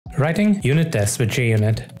Writing unit tests with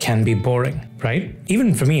JUnit can be boring, right?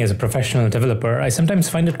 Even for me as a professional developer, I sometimes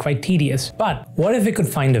find it quite tedious. But what if we could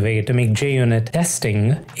find a way to make JUnit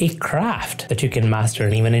testing a craft that you can master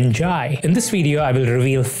and even enjoy? In this video, I will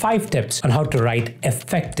reveal 5 tips on how to write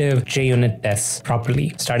effective JUnit tests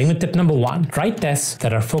properly. Starting with tip number 1, write tests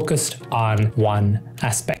that are focused on one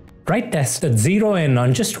aspect. Write tests that zero in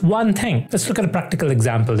on just one thing. Let's look at a practical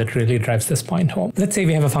example that really drives this point home. Let's say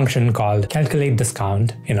we have a function called calculate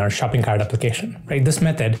discount in our shopping cart application, right? This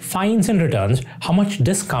method finds and returns how much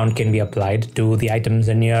discount can be applied to the items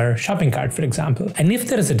in your shopping cart, for example. And if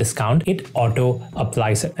there is a discount, it auto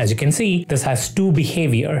applies it. As you can see, this has 2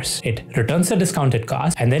 behaviors. It returns the discounted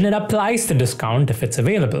cost and then it applies the discount if it's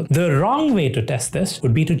available. The wrong way to test this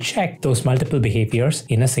would be to check those multiple behaviors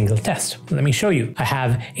in a single test. Let me show you. I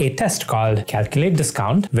have a test called calculate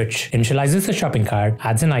discount, which initializes the shopping cart,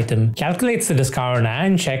 adds an item, calculates the discount,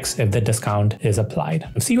 and checks if the discount is applied.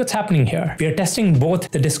 See what's happening here. We are testing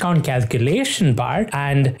both the discount calculation part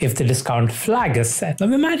and if the discount flag is set.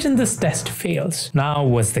 Now imagine this test fails. Now,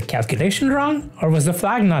 was the calculation wrong or was the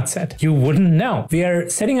flag not set? You wouldn't know. We are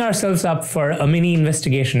setting ourselves up for a mini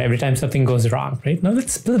investigation every time something goes wrong, right? Now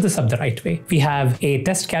let's split this up the right way. We have a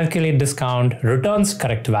test calculate discount returns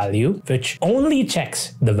correct value, which only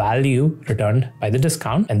checks the value returned by the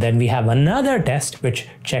discount. And then we have another test which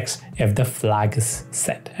checks if the flag is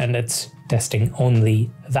set, and it's testing only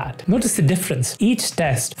that. Notice the difference. Each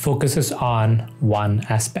test focuses on one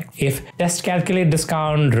aspect. If test calculate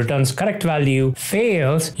discount returns correct value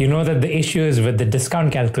fails, you know that the issue is with the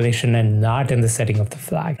discount calculation and not in the setting of the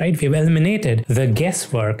flag, right? We've eliminated the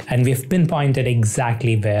guesswork and we've pinpointed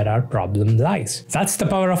exactly where our problem lies. That's the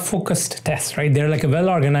power of focused tests, right? They're like a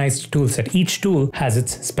well-organized tool set. Each tool has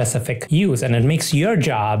its specific use and it makes your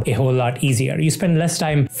job a whole lot easier. You spend less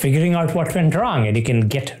time figuring out what went wrong and you can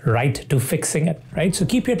get right to fixing it, right? So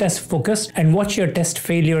keep your test focused and watch your test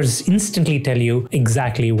failures instantly tell you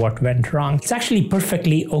exactly what went wrong. It's actually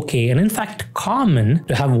perfectly okay and in fact common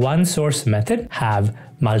to have one source method have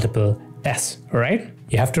multiple tests, all right?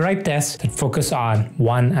 You have to write tests that focus on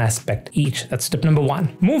one aspect each. That's tip number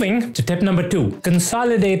 1. Moving to tip number 2,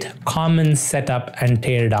 consolidate common setup and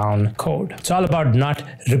tear down code. It's all about not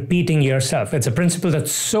repeating yourself. It's a principle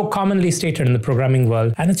that's so commonly stated in the programming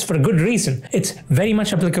world, and it's for a good reason. It's very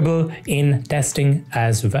much applicable in testing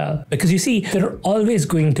as well. Because you see, there are always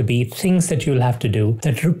going to be things that you'll have to do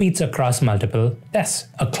that repeats across multiple tests.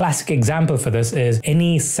 A classic example for this is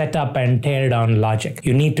any setup and tear down logic.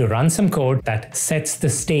 You need to run some code that sets the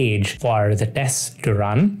stage for the tests to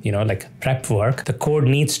run, like prep work. The code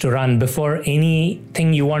needs to run before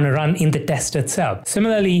anything you want to run in the test itself.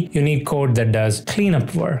 Similarly, you need code that does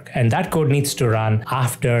cleanup work, and that code needs to run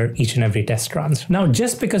after each and every test runs. Now,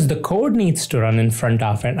 just because the code needs to run in front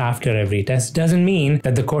of and after every test doesn't mean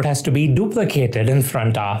that the code has to be duplicated in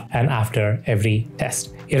front of and after every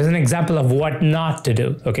test. Here's an example of what not to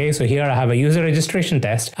do. Okay, so here I have a user registration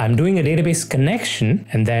test. I'm doing a database connection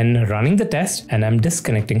and then running the test, and I'm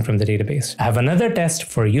disconnecting from the database. I have another test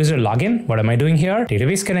for user login. What am I doing here?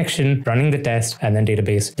 Database connection, running the test, and then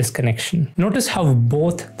database disconnection. Notice how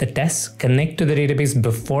both the tests connect to the database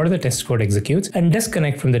before the test code executes and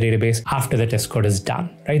disconnect from the database after the test code is done,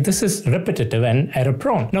 right? This is repetitive and error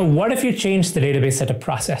prone. Now, what if you change the database setup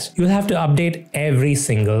process? You'll have to update every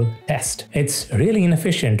single test. It's really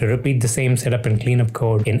inefficient to repeat the same setup and cleanup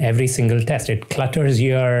code in every single test. It clutters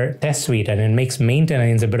your test suite and it makes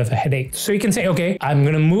maintenance a bit of a headache. So you can say, okay, I'm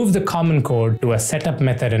going to move the common code to a setup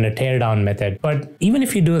method and a teardown method. But even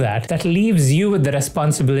if you do that, that leaves you with the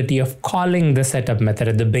responsibility of calling the setup method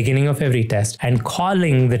at the beginning of every test and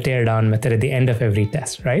calling the teardown method at the end of every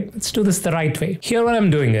test, right? Let's do this the right way. Here what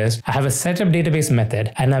I'm doing is I have a setup database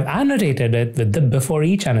method and I've annotated it with the before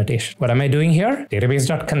each annotation. What am I doing here?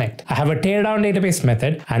 Database.connect. I have a teardown database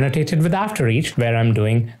method annotated with after each where I'm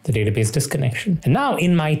doing the database disconnection. And now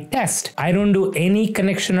in my test, I don't do any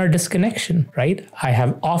connection or disconnection, right? I have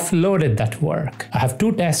offloaded that work. I have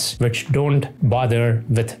 2 tests which don't bother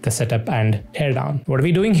with the setup and teardown. What are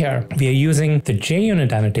we doing here? We are using the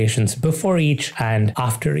JUnit annotations before each and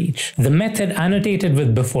after each. The method annotated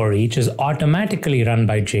with before each is automatically run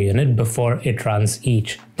by JUnit before it runs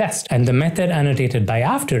each test. And the method annotated by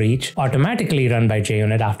after each automatically run by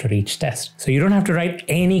JUnit after each test. So you don't have to write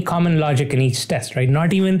any common logic in each test, right?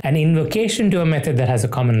 Not even an invocation to a method that has a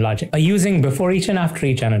common logic. By using before each and after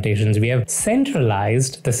each annotations, we have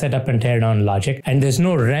centralized the setup and teardown logic, and there's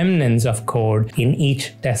no remnants of code in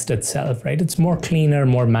each test itself, right? It's more cleaner,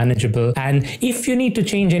 more manageable. And if you need to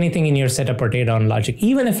change anything in your setup or teardown logic,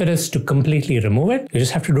 even if it is to completely remove it, you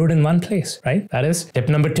just have to do it in one place, right? That is tip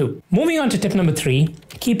number 2. Moving on to tip number 3,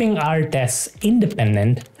 keeping our tests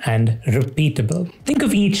independent and repeatable. Think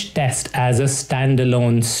of each test as a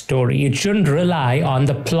standalone story. It shouldn't rely on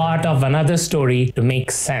the plot of another story to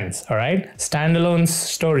make sense, all right? Standalone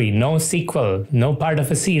story, no sequel, no part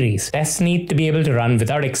of a series. Tests need to be able to run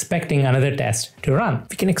without expecting another test to run.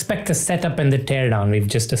 We can expect the setup and the teardown we've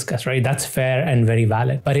just discussed, right? That's fair and very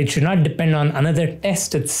valid, but it should not depend on another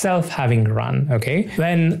test itself having run, okay?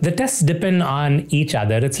 When the tests depend on each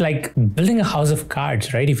other, it's like building a house of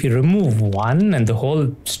cards, right? If you remove one and the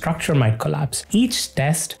whole structure might collapse. Each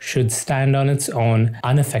test should stand on its own,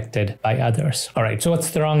 unaffected by others. All right, so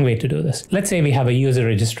what's the wrong way to do this? Let's say we have a user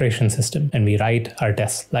registration system and we write our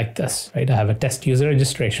tests like this, right? I have a test user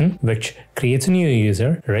registration, which creates a new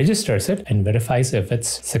user, registers it, and verifies if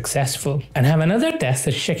it's successful. And have another test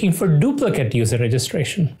that's checking for duplicate user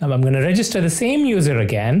registration. Now I'm going to register the same user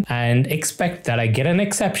again and expect that I get an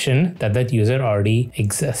exception that that user already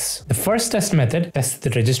exists. The first test method tests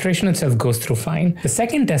that the registration itself goes through fine. The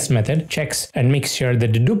second test method checks and makes sure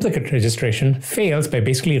that the duplicate registration fails by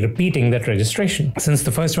basically repeating that registration. Since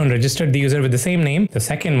the first one registered the user with the same name, the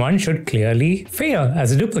second one should clearly fail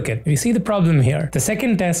as a duplicate. You see the problem here. The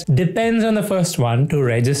second test depends on the first one to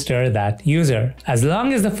register that user. As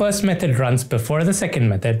long as the first method runs before the second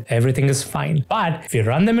method, everything is fine. But if you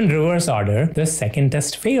run them in reverse order, the second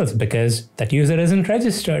test fails because that user isn't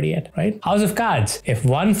registered yet, right? House of cards. If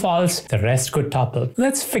one falls, the rest could topple.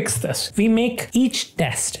 Let's fix this. We make each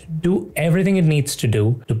test do everything it needs to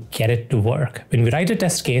do to get it to work. When we write a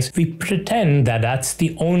test case, we pretend that that's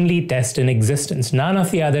the only test in existence. None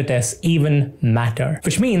of the other tests even matter,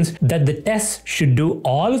 which means that the test should do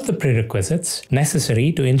all of the prerequisites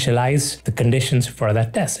necessary to initialize the conditions for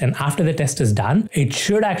that test. And after the test is done, it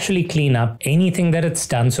should actually clean up anything that it's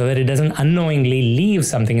done so that it doesn't unknowingly leave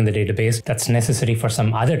something in the database that's necessary for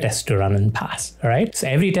some other test to run and pass. All right. So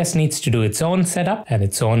every test needs to do its own setup and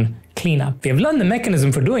its own cleanup. We have learned the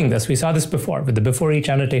mechanism for doing this. We saw this before with the before each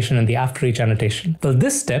annotation and the after each annotation. Well,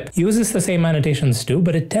 this step uses the same annotations too,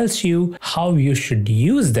 but it tells you how you should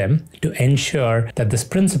use them to ensure that this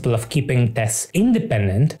principle of keeping tests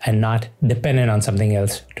independent and not dependent on something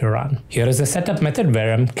else to run. Here is the setup method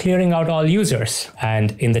where I'm clearing out all users.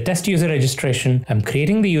 And in the test user registration, I'm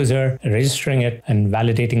creating the user, registering it, and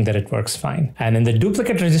validating that it works fine. And in the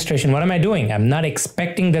duplicate registration, what am I doing? I'm not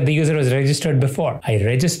expecting that the user was registered before. I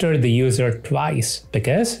registered the user twice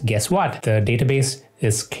because guess what? The database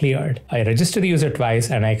is cleared. I register the user twice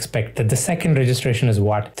and I expect that the second registration is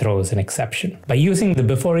what throws an exception. By using the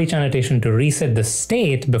before each annotation to reset the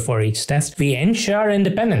state before each test, we ensure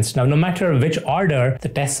independence. Now, no matter which order the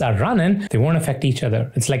tests are run in, they won't affect each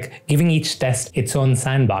other. It's like giving each test its own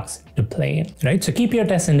sandbox to play in, right? So keep your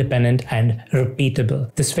tests independent and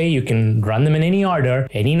repeatable. This way you can run them in any order,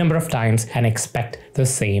 any number of times, and expect the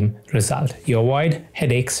same result. You avoid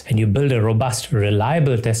headaches and you build a robust,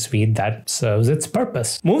 reliable test suite that serves its purpose.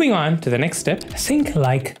 Moving on to the next step, think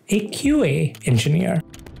like a QA engineer.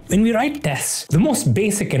 When we write tests, the most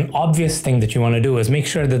basic and obvious thing that you want to do is make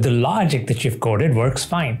sure that the logic that you've coded works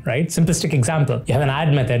fine, right? Simplistic example, you have an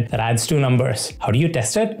add method that adds two numbers. How do you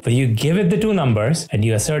test it? Well, you give it the two numbers and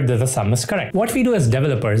you assert that the sum is correct. What we do as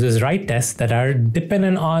developers is write tests that are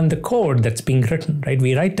dependent on the code that's being written, right?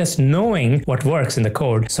 We write tests knowing what works in the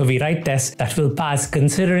code. So we write tests that will pass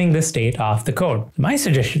considering the state of the code. My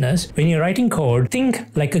suggestion is when you're writing code, think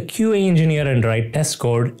like a QA engineer and write test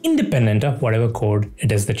code independent of whatever code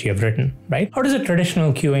it is that you have written, right? How does a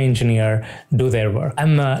traditional QA engineer do their work?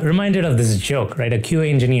 I'm reminded of this joke, right? A QA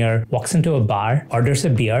engineer walks into a bar, orders a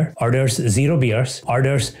beer, orders 0 beers,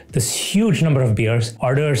 orders this huge number of beers,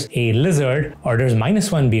 orders a lizard, orders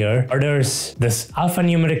 -1 beer, orders this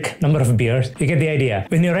alphanumeric number of beers. You get the idea.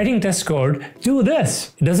 When you're writing test code, do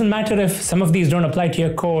this. It doesn't matter if some of these don't apply to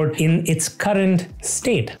your code in its current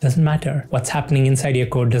state. It doesn't matter. What's happening inside your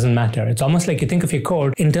code doesn't matter. It's almost like you think of your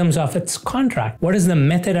code in terms of its contract. What is the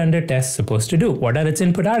method under test supposed to do? What are its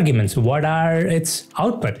input arguments? What are its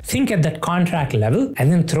output? Think at that contract level and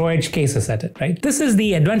then throw edge cases at it, right? This is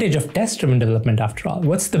the advantage of test-driven development after all.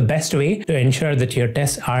 What's the best way to ensure that your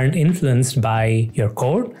tests aren't influenced by your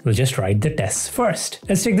code? We'll just write the tests first.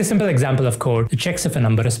 Let's take the simple example of code that checks if a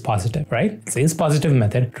number is positive, right? Say is positive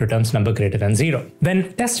method returns number greater than 0.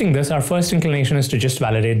 When testing this, our first inclination is to just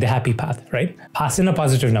validate the happy path, right? Pass in a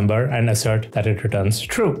positive number and assert that it returns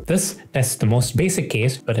true. This tests the most basic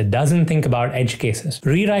case, but it doesn't think about edge cases.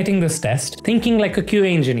 Rewriting this test, thinking like a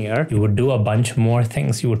QA engineer, you would do a bunch more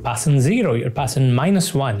things. You would pass in 0, you would pass in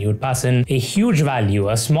 -1, you would pass in a huge value,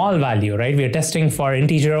 a small value, right? We are testing for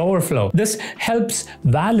integer overflow. This helps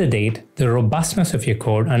validate the the robustness of your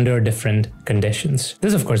code under different conditions.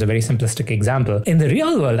 This is of course a very simplistic example. In the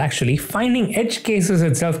real world, actually, finding edge cases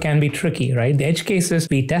itself can be tricky, right? The edge cases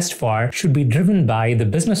we test for should be driven by the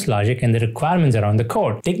business logic and the requirements around the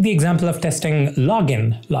code. Take the example of testing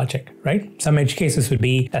login logic, right? Some edge cases would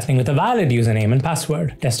be testing with a valid username and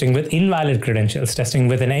password, testing with invalid credentials, testing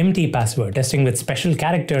with an empty password, testing with special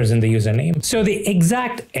characters in the username. So the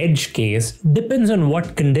exact edge case depends on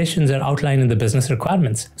what conditions are outlined in the business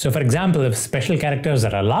requirements. So for example, if special characters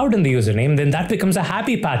are allowed in the username, then that becomes a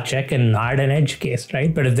happy path check and not an edge case,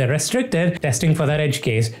 right? But if they're restricted, testing for that edge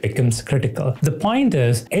case becomes critical. The point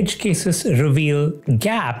is, edge cases reveal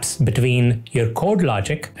gaps between your code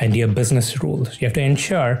logic and your business rules. You have to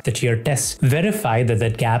ensure that your tests verify that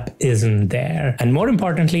that gap isn't there. And more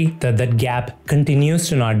importantly, that that gap continues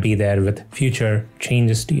to not be there with future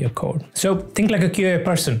changes to your code. So think like a QA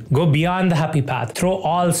person. Go beyond the happy path. Throw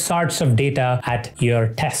all sorts of data at your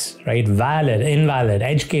tests, right? Valid, invalid,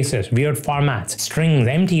 edge cases, weird formats, strings,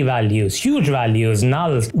 empty values, huge values,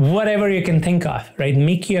 nulls, whatever you can think of, right?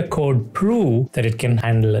 Make your code prove that it can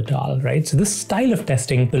handle it all, right? So this style of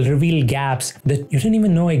testing will reveal gaps that you didn't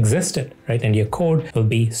even know existed, right? And your code will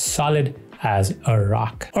be solid as a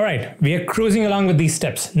rock. All right, we are cruising along with these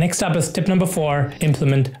steps. Next up is tip number 4,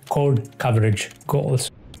 implement code coverage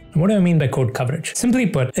goals. What do I mean by code coverage? Simply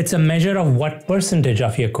put, it's a measure of what percentage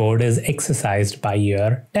of your code is exercised by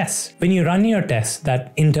your tests. When you run your tests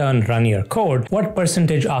that in turn run your code, what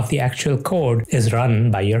percentage of the actual code is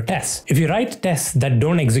run by your tests? If you write tests that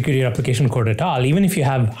don't execute your application code at all, even if you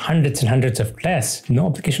have hundreds and hundreds of tests, no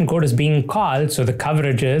application code is being called, so the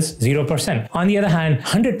coverage is 0%. On the other hand,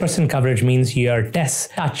 100% coverage means your tests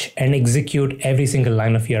touch and execute every single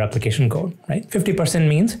line of your application code, right? 50%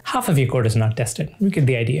 means half of your code is not tested. You get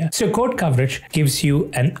the idea. So code coverage gives you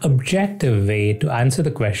an objective way to answer the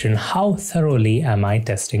question, how thoroughly am I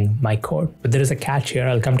testing my code? But there is a catch here.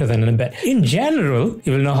 I'll come to that in a bit. In general,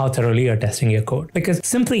 you will know how thoroughly you're testing your code, because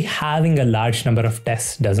simply having a large number of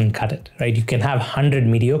tests doesn't cut it, right? You can have 100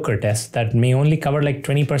 mediocre tests that may only cover like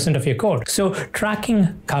 20% of your code. So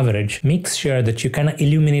tracking coverage makes sure that you kind of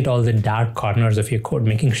illuminate all the dark corners of your code,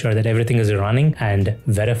 making sure that everything is running and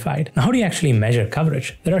verified. Now, how do you actually measure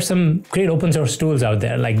coverage? There are some great open source tools out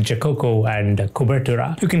there like Jacoco and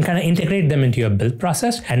Cobertura. You can kind of integrate them into your build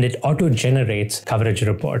process and it auto-generates coverage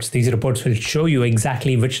reports. These reports will show you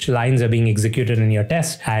exactly which lines are being executed in your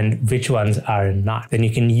tests and which ones are not. Then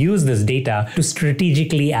you can use this data to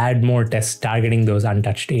strategically add more tests targeting those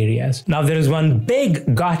untouched areas. Now, there is one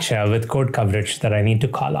big gotcha with code coverage that I need to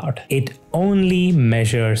call out. It only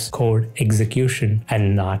measures code execution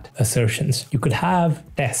and not assertions. You could have a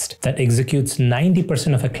test that executes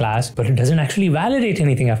 90% of a class, but it doesn't actually validate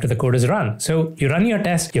anything after the code is run. So you run your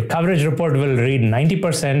test, your coverage report will read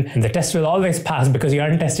 90%, and the test will always pass because you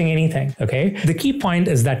aren't testing anything, okay? The key point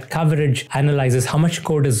is that coverage analyzes how much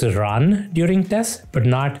code is run during tests, but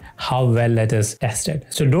not how well it is tested.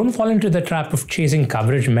 So don't fall into the trap of chasing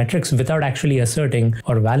coverage metrics without actually asserting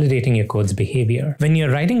or validating your code's behavior. When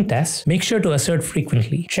you're writing tests, make sure to assert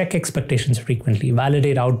frequently, check expectations frequently,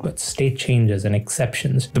 validate outputs, state changes, and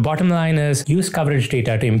exceptions. The bottom line is use coverage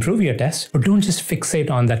data to improve your tests, but don't just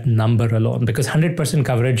fixate on that number alone, because 100%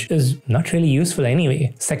 coverage is not really useful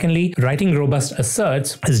anyway. Secondly, writing robust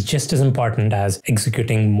asserts is just as important as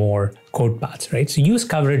executing more code paths, right? So use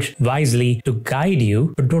coverage wisely to guide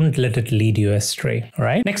you, but don't let it lead you astray, all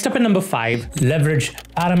right? Next up in number 5, leverage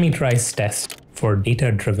parameterized tests for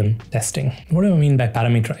data-driven testing. What do I mean by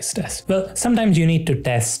parameterized tests? Well, sometimes you need to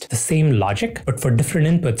test the same logic, but for different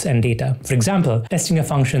inputs and data. For example, testing a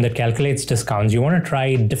function that calculates discounts, you want to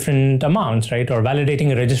try different amounts, right? Or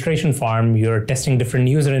validating a registration form, you're testing different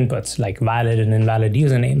user inputs like valid and invalid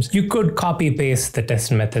usernames. You could copy-paste the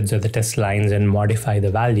test methods or the test lines and modify the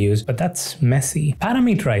values, but that's messy.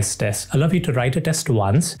 Parameterized tests allow you to write a test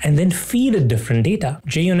once and then feed it different data.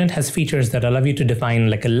 JUnit has features that allow you to define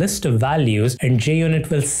like a list of values, and JUnit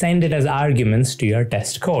will send it as arguments to your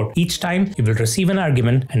test code. Each time you will receive an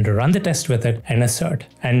argument and run the test with it and assert.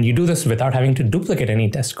 And you do this without having to duplicate any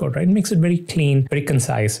test code, right? It makes it very clean, very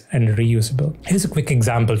concise, and reusable. Here's a quick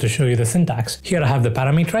example to show you the syntax. Here I have the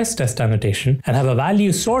parameterized test annotation and have a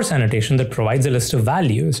value source annotation that provides a list of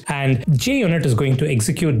values. And JUnit is going to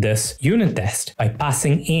execute this unit test by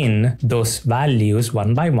passing in those values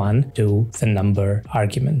one by one to the number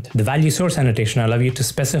argument. The value source annotation allows you to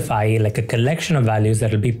specify like a collection collection of values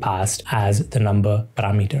that will be passed as the number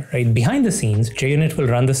parameter, right? Behind the scenes, JUnit will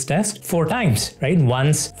run this test 4 times, right?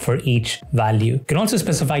 Once for each value. You can also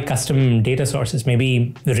specify custom data sources,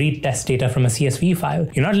 maybe read test data from a CSV file.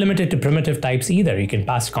 You're not limited to primitive types either. You can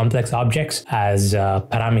pass complex objects as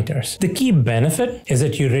parameters. The key benefit is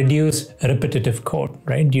that you reduce repetitive code,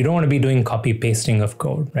 right? You don't want to be doing copy pasting of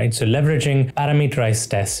code, right? So leveraging parameterized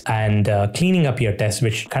tests and cleaning up your tests,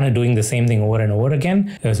 which kind of doing the same thing over and over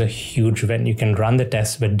again, there's a huge win. You can run the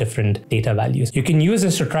tests with different data values. You can use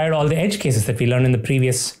this to try out all the edge cases that we learned in the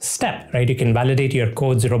previous step, right? You can validate your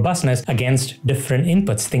code's robustness against different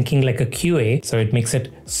inputs, thinking like a QA, so it makes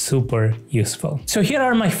it super useful. So here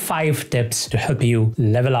are my 5 tips to help you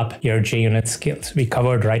level up your JUnit skills. We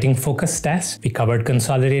covered writing focus tests, we covered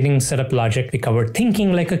consolidating setup logic, we covered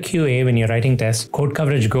thinking like a QA when you're writing tests, code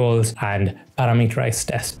coverage goals, and parameterized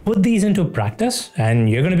tests. Put these into practice and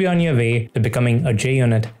you're going to be on your way to becoming a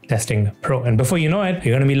JUnit testing pro. And before you know it,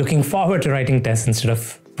 you're going to be looking forward to writing tests instead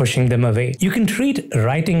of pushing them away. You can treat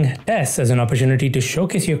writing tests as an opportunity to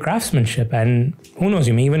showcase your craftsmanship, and who knows,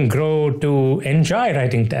 you may even grow to enjoy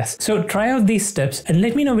writing tests. So try out these tips and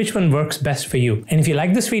let me know which one works best for you. And if you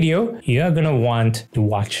like this video, you're going to want to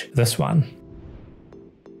watch this one.